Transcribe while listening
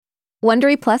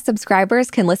Wondery Plus subscribers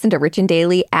can listen to Rich and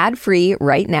Daily ad-free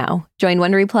right now. Join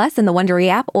Wondery Plus in the Wondery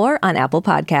app or on Apple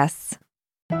Podcasts.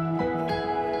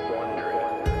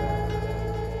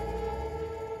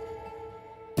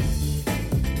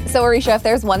 So, Arisha, if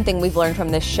there's one thing we've learned from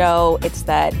this show, it's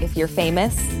that if you're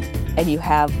famous and you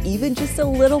have even just a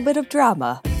little bit of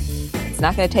drama, it's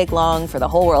not going to take long for the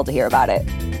whole world to hear about it.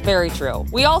 Very true.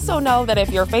 We also know that if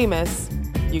you're famous,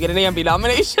 you get an Emmy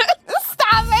nomination.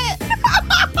 Stop it!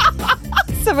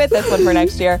 Submit this one for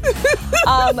next year.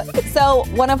 So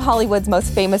one of Hollywood's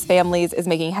most famous families is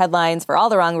making headlines for all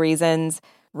the wrong reasons.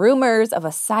 Rumors of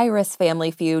a Cyrus family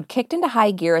feud kicked into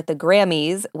high gear at the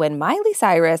Grammys when Miley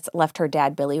Cyrus left her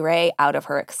dad, Billy Ray, out of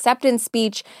her acceptance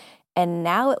speech. And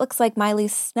now it looks like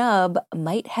Miley's snub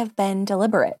might have been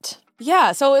deliberate.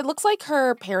 Yeah, so it looks like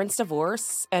her parents'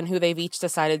 divorce and who they've each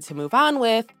decided to move on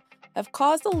with have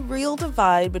caused a real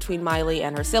divide between Miley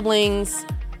and her siblings.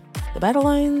 The battle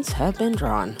lines have been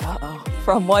drawn. Uh-oh.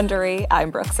 From Wondery, I'm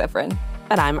Brooke Sifrin.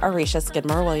 And I'm Arisha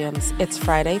Skidmore-Williams. It's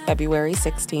Friday, February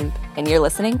 16th. And you're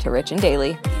listening to Rich and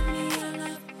Daily.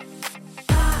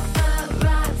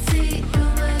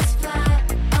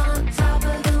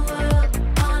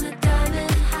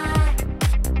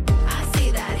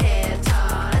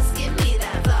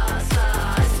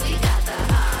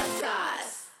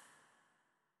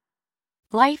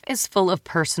 Life is full of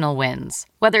personal wins,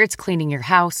 whether it's cleaning your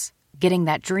house, getting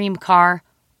that dream car,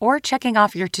 or checking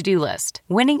off your to-do list.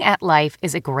 Winning at life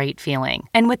is a great feeling.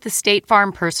 And with the State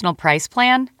Farm Personal Price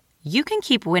Plan, you can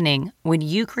keep winning when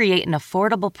you create an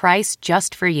affordable price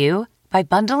just for you by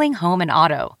bundling home and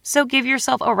auto. So give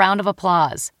yourself a round of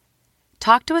applause.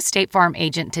 Talk to a State Farm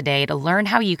agent today to learn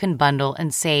how you can bundle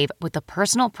and save with the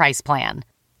Personal Price Plan.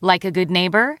 Like a good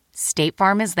neighbor, State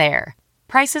Farm is there.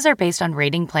 Prices are based on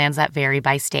rating plans that vary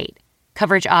by state.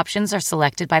 Coverage options are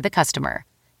selected by the customer.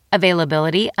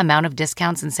 Availability, amount of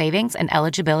discounts and savings, and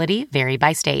eligibility vary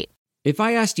by state. If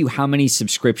I asked you how many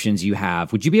subscriptions you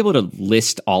have, would you be able to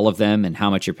list all of them and how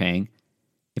much you're paying?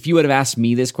 If you would have asked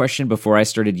me this question before I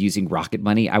started using Rocket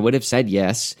Money, I would have said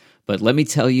yes. But let me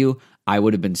tell you, I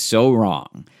would have been so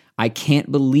wrong. I can't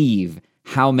believe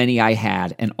how many I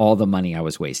had and all the money I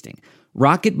was wasting.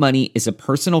 Rocket Money is a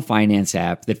personal finance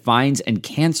app that finds and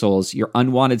cancels your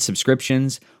unwanted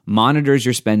subscriptions, monitors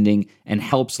your spending, and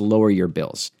helps lower your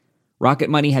bills. Rocket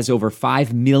Money has over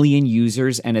 5 million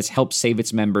users and has helped save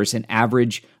its members an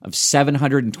average of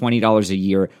 $720 a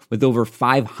year with over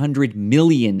 500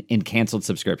 million in canceled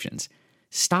subscriptions.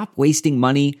 Stop wasting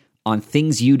money on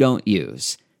things you don't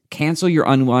use. Cancel your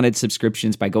unwanted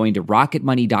subscriptions by going to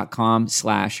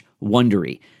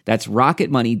rocketmoney.com/Wondery. That's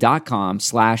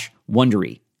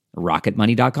rocketmoney.com/Wondery.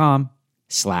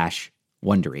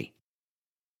 rocketmoney.com/Wondery.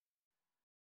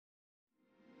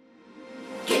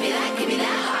 Give me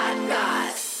that hot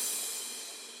goss.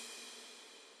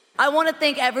 I want to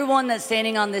thank everyone that's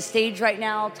standing on this stage right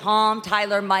now. Tom,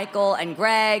 Tyler, Michael, and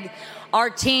Greg. Our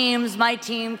teams, my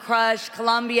team, Crush,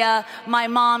 Columbia, my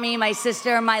mommy, my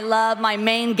sister, my love, my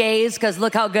main gaze, because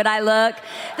look how good I look.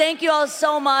 Thank you all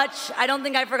so much. I don't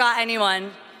think I forgot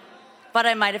anyone, but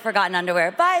I might have forgotten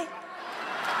underwear. Bye.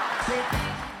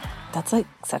 That's like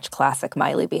such classic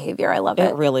Miley behavior. I love it.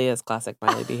 It really is classic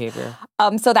Miley behavior.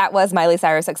 So that was Miley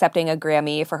Cyrus accepting a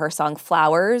Grammy for her song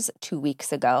Flowers 2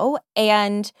 weeks ago.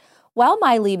 And while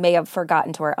Miley may have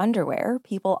forgotten to wear underwear,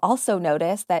 people also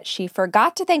noticed that she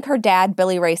forgot to thank her dad,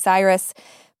 Billy Ray Cyrus.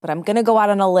 But I'm going to go out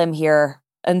on a limb here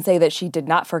and say that she did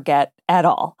not forget at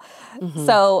all. Mm-hmm.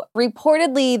 So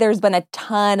reportedly, there's been a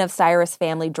ton of Cyrus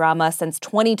family drama since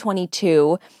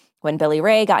 2022 when Billy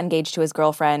Ray got engaged to his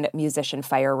girlfriend, musician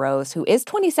Fire Rose, who is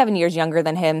 27 years younger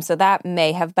than him. So that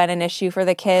may have been an issue for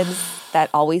the kids. That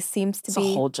always seems to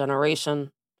be a whole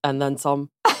generation and then some.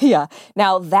 Yeah.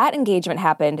 Now, that engagement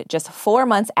happened just 4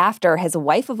 months after his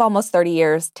wife of almost 30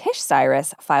 years, Tish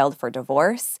Cyrus, filed for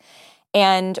divorce.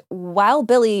 And while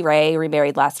Billy Ray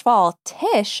remarried last fall,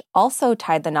 Tish also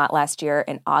tied the knot last year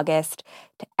in August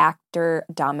to actor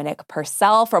Dominic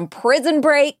Purcell from Prison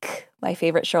Break, my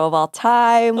favorite show of all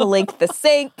time, Link the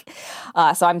Sink.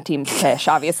 So I'm team Tish,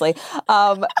 obviously.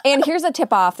 And here's a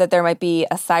tip-off that there might be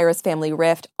a Cyrus family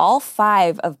rift. All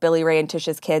 5 of Billy Ray and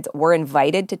Tish's kids were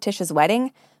invited to Tish's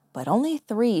wedding, but only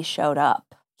 3 showed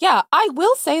up. Yeah, I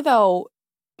will say, though,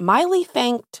 Miley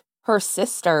thanked her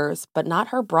sisters, but not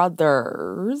her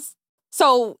brothers.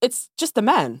 So it's just the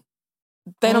men.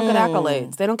 They don't get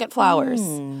accolades. They don't get flowers.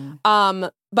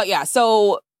 But yeah,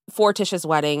 so for Tish's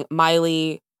wedding,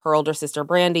 Miley, her older sister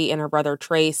Brandy, and her brother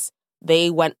Trace, they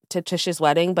went to Tish's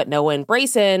wedding, but Noah and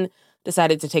Brayson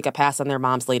decided to take a pass on their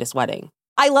mom's latest wedding.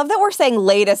 I love that we're saying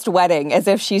latest wedding as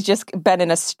if she's just been in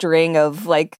a string of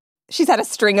like She's had a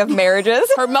string of marriages.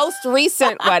 Her most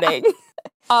recent wedding.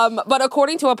 But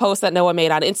according to a post that Noah made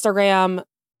on Instagram,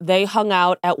 they hung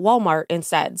out at Walmart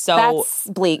instead. So that's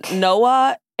bleak.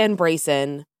 Noah and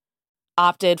Brayson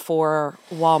opted for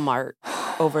Walmart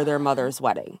over their mother's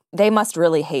wedding. They must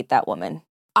really hate that woman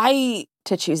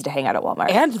to choose to hang out at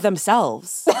Walmart. And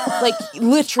themselves. Like,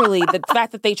 literally, the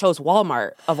fact that they chose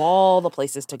Walmart of all the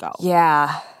places to go.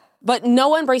 Yeah. But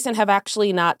Noah and Brayson have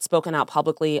actually not spoken out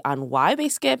publicly on why they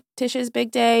skipped Tish's big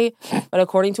day. But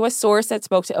according to a source that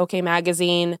spoke to OK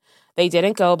Magazine, they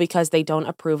didn't go because they don't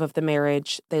approve of the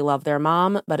marriage. They love their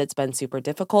mom, but it's been super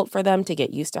difficult for them to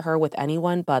get used to her with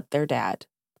anyone but their dad.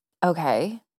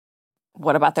 Okay.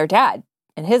 What about their dad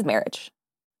and his marriage?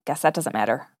 Guess that doesn't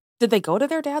matter. Did they go to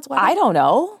their dad's wedding? I don't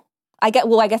know. I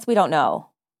guess we don't know.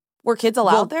 Were kids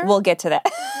allowed there? We'll get to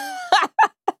that.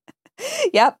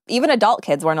 Yep. Even adult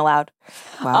kids weren't allowed.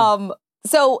 Wow.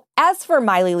 So as for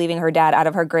Miley leaving her dad out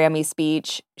of her Grammy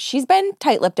speech, she's been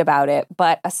tight-lipped about it,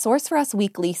 but a source for Us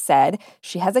Weekly said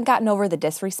she hasn't gotten over the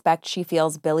disrespect she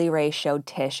feels Billy Ray showed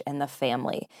Tish and the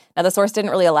family. Now, the source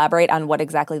didn't really elaborate on what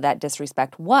exactly that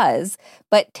disrespect was,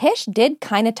 but Tish did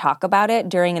kind of talk about it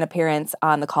during an appearance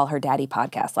on the Call Her Daddy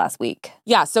podcast last week.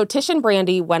 Yeah, so Tish and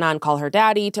Brandy went on Call Her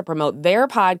Daddy to promote their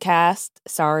podcast,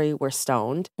 Sorry, We're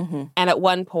Stoned. Mm-hmm. And at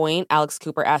one point, Alex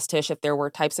Cooper asked Tish if there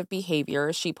were types of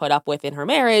behaviors she put up with in her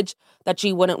marriage that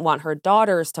she wouldn't want her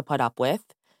daughters to put up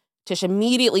with. Tish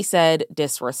immediately said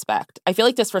disrespect. I feel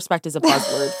like disrespect is a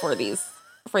buzzword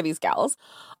for these gals.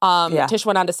 Yeah. Tish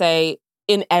went on to say,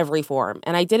 in every form.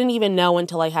 And I didn't even know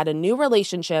until I had a new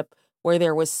relationship where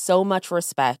there was so much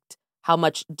respect, how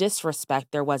much disrespect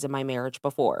there was in my marriage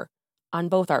before, on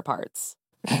both our parts.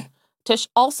 Tish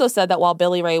also said that while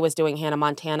Billy Ray was doing Hannah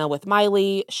Montana with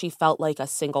Miley, she felt like a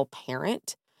single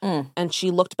parent. And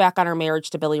she looked back on her marriage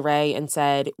to Billy Ray and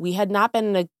said, we had not been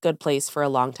in a good place for a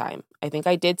long time. I think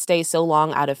I did stay so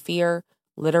long out of fear,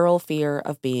 literal fear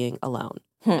of being alone.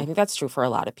 I think that's true for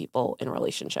a lot of people in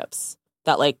relationships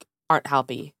that like aren't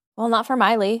happy. Well, not for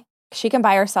Miley. She can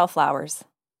buy herself flowers,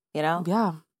 you know?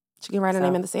 Yeah. She can write her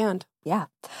name in the sand. Yeah.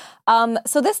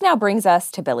 So this now brings us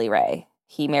to Billy Ray.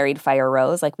 He married Fire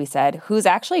Rose, like we said, who's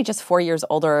actually just 4 years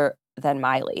older than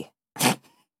Miley.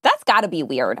 That's got to be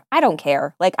weird. I don't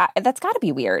care. Like, that's got to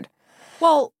be weird.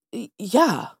 Well,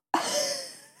 yeah.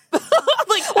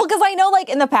 Well, because I know, like,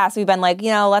 in the past, we've been like,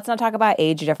 let's not talk about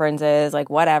age differences,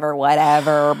 like, whatever.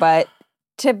 But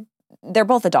they're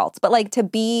both adults. But, like, to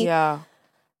be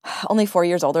only 4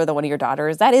 years older than one of your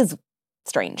daughters, that is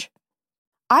strange.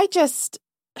 It's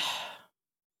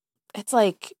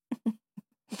like,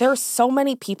 there's so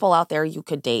many people out there you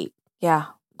could date. Yeah.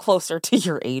 Closer to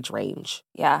your age range.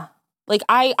 Yeah. Like,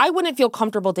 I wouldn't feel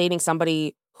comfortable dating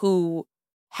somebody who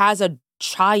has a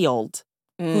child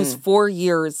who's 4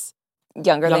 years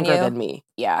younger than me.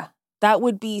 Yeah. That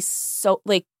would be so,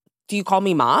 like, do you call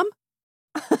me mom?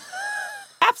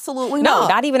 Absolutely No, not.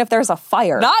 not even if there's a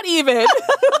fire. Not even.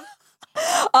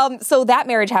 So that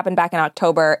marriage happened back in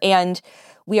October, and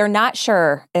we are not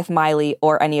sure if Miley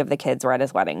or any of the kids were at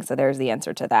his wedding, so there's the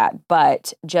answer to that.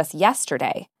 But just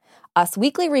yesterday, Us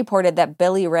Weekly reported that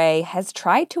Billy Ray has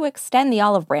tried to extend the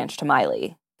olive branch to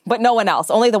Miley. But no one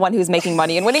else, only the one who's making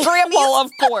money and winning Grammys. Well,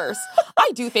 of course.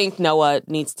 I do think Noah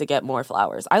needs to get more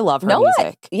flowers. I love her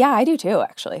music. Yeah, I do too,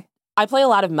 actually. I play a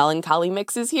lot of melancholy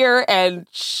mixes here, and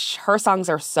her songs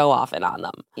are so often on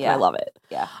them. Yeah. I love it.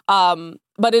 Yeah.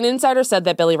 But an insider said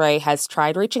that Billy Ray has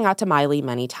tried reaching out to Miley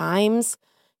many times.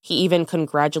 He even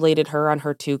congratulated her on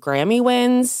her 2 Grammy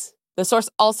wins. The source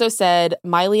also said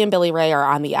Miley and Billy Ray are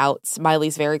on the outs.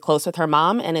 Miley's very close with her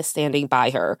mom and is standing by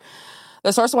her.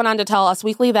 The source went on to tell Us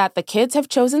Weekly that the kids have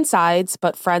chosen sides,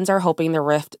 but friends are hoping the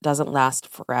rift doesn't last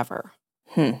forever.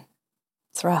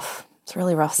 It's rough. It's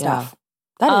really rough stuff.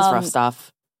 That is rough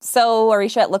stuff. So,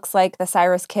 Arisha, it looks like the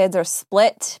Cyrus kids are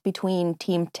split between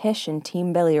Team Tish and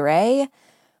Team Billy Ray.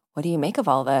 What do you make of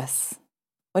all this?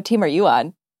 What team are you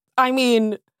on? I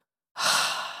mean,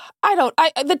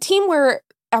 the team where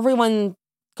everyone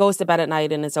goes to bed at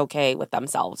night and is okay with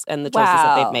themselves and the choices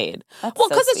that they've made. That's well,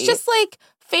 so because it's sweet. just like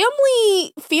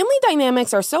family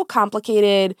dynamics are so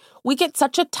complicated. We get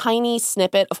such a tiny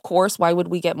snippet. Of course, why would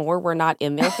we get more? We're not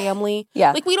in their family.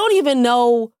 Yeah. Like, we don't even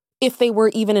know if they were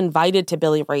even invited to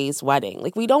Billy Ray's wedding.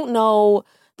 Like, we don't know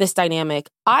this dynamic.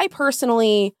 I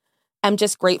personally am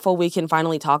just grateful we can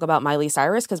finally talk about Miley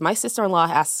Cyrus, because my sister-in-law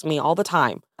asks me all the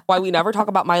time why we never talk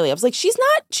about Miley. I was like, she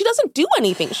doesn't do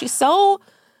anything. She's so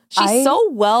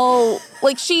well,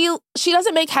 like, she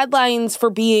doesn't make headlines for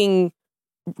doing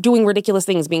ridiculous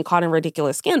things, being caught in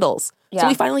ridiculous scandals. Yeah. So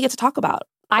we finally get to talk about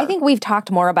I think we've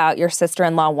talked more about your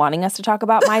sister-in-law wanting us to talk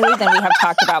about Miley than we have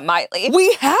talked about Miley.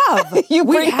 We have. You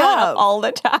bring that up all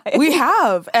the time. We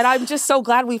have. And I'm just so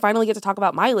glad we finally get to talk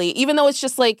about Miley, even though it's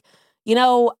just like,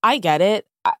 I get it.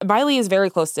 Miley is very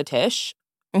close to Tish.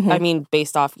 I mean,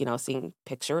 based off, seeing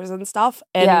pictures and stuff.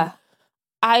 And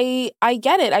I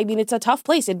get it. I mean, it's a tough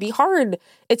place. It'd be hard.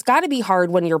 It's got to be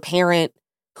hard when your parent,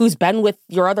 who's been with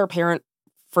your other parent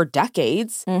for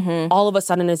decades, all of a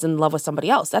sudden is in love with somebody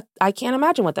else. I can't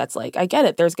imagine what that's like. I get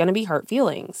it. There's going to be hurt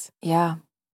feelings. Yeah.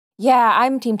 Yeah,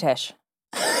 I'm Team Tish.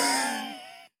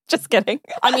 Just kidding.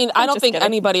 I mean, I don't think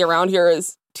anybody around here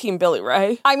is Team Billy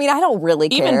Ray. I mean, I don't really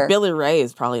care. Even Billy Ray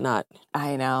is probably not.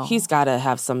 I know. He's got to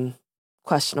have some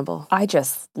questionable. I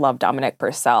just love Dominic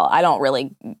Purcell. I don't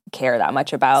really care that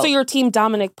much about... So you're Team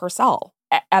Dominic Purcell?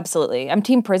 Absolutely. I'm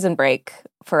Team Prison Break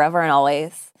forever and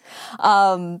always.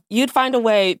 You'd find a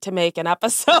way to make an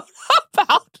episode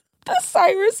about the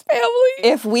Cyrus family.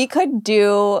 If we could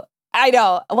do... I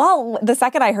know. Well, the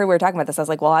second I heard we were talking about this, I was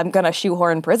like, well, I'm going to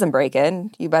shoehorn Prison Break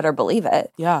in. You better believe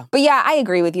it. Yeah. But yeah, I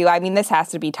agree with you. I mean, this has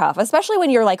to be tough, especially when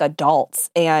you're like adults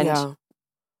and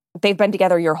they've been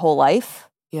together your whole life.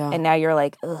 Yeah. And now you're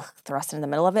like, thrust in the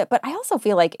middle of it. But I also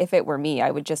feel like if it were me,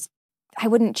 I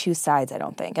wouldn't choose sides, I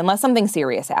don't think, unless something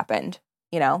serious happened,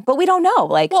 But we don't know.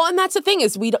 Well, and that's the thing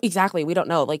is we don't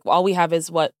know. Like, all we have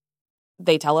is what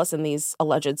they tell us in these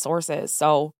alleged sources.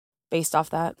 So based off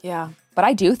that, yeah. But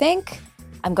I do think,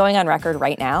 I'm going on record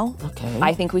right now, okay,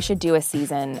 I think we should do a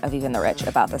season of Even the Rich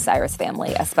about the Cyrus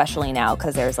family, especially now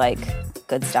because there's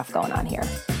good stuff going on here.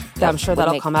 Yeah, I'm sure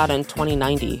that'll come out in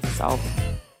 2090, so...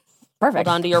 Perfect.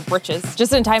 Hold on to your britches.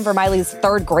 Just in time for Miley's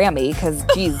 3rd Grammy, because,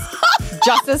 geez,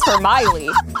 justice for Miley.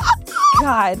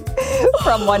 God.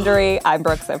 From Wondery, I'm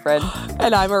Brooke Sifrin.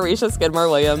 And I'm Arisha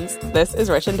Skidmore-Williams. This is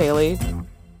Rich and Daily.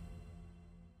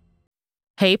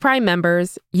 Hey, Prime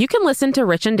members. You can listen to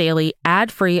Rich and Daily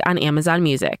ad-free on Amazon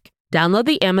Music. Download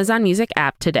the Amazon Music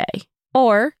app today.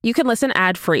 Or you can listen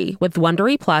ad-free with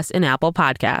Wondery Plus in Apple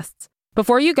Podcasts.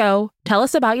 Before you go, tell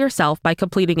us about yourself by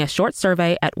completing a short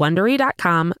survey at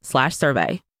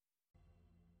Wondery.com/survey.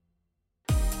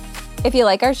 If you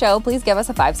like our show, please give us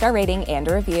a 5-star rating and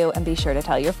a review, and be sure to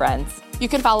tell your friends. You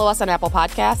can follow us on Apple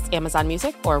Podcasts, Amazon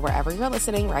Music, or wherever you're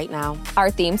listening right now. Our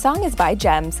theme song is by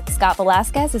Gems. Scott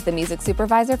Velasquez is the music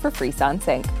supervisor for Freeson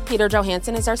Sync. Peter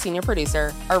Johansson is our senior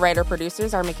producer. Our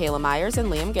writer-producers are Michaela Myers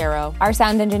and Liam Garrow. Our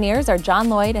sound engineers are John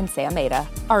Lloyd and Sam Maida.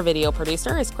 Our video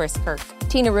producer is Chris Kirk.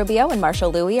 Tina Rubio and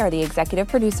Marshall Louie are the executive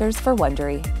producers for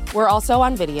Wondery. We're also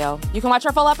on video. You can watch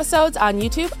our full episodes on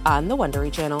YouTube on the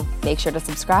Wondery channel. Make sure to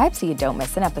subscribe so you don't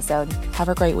miss an episode. Have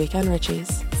a great weekend,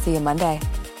 Richies. See you Monday.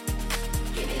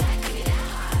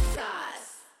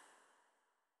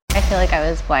 I feel like I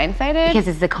was blindsided because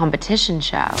it's the competition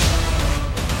show.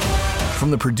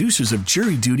 From the producers of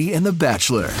Jury Duty and The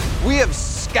Bachelor. We have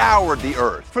scoured the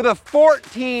earth for the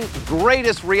 14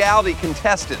 greatest reality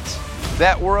contestants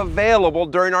that were available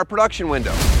during our production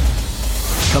window.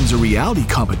 Comes a reality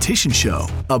competition show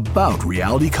about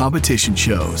reality competition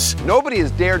shows. Nobody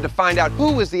has dared to find out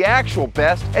who is the actual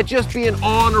best at just being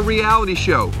on a reality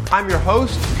show. I'm your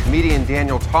host, comedian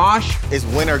Daniel Tosh. It's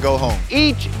win or go home.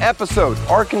 Each episode,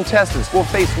 our contestants will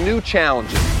face new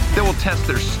challenges that will test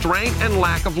their strength and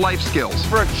lack of life skills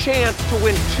for a chance to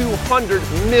win $200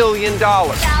 million.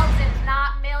 Thousands,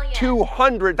 not millions.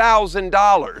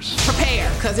 $200,000. Prepare,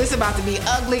 because it's about to be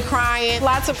ugly crying,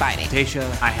 lots of fighting. Tasha,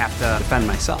 I have to defend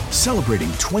myself.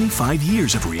 Celebrating 25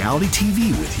 years of reality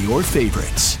TV with your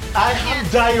favorites. I have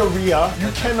diarrhea.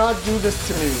 You cannot do this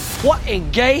to me. What in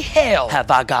gay hell have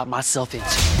I got myself into?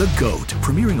 The GOAT,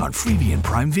 premiering on Freevee and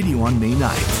Prime Video on May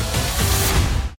 9th.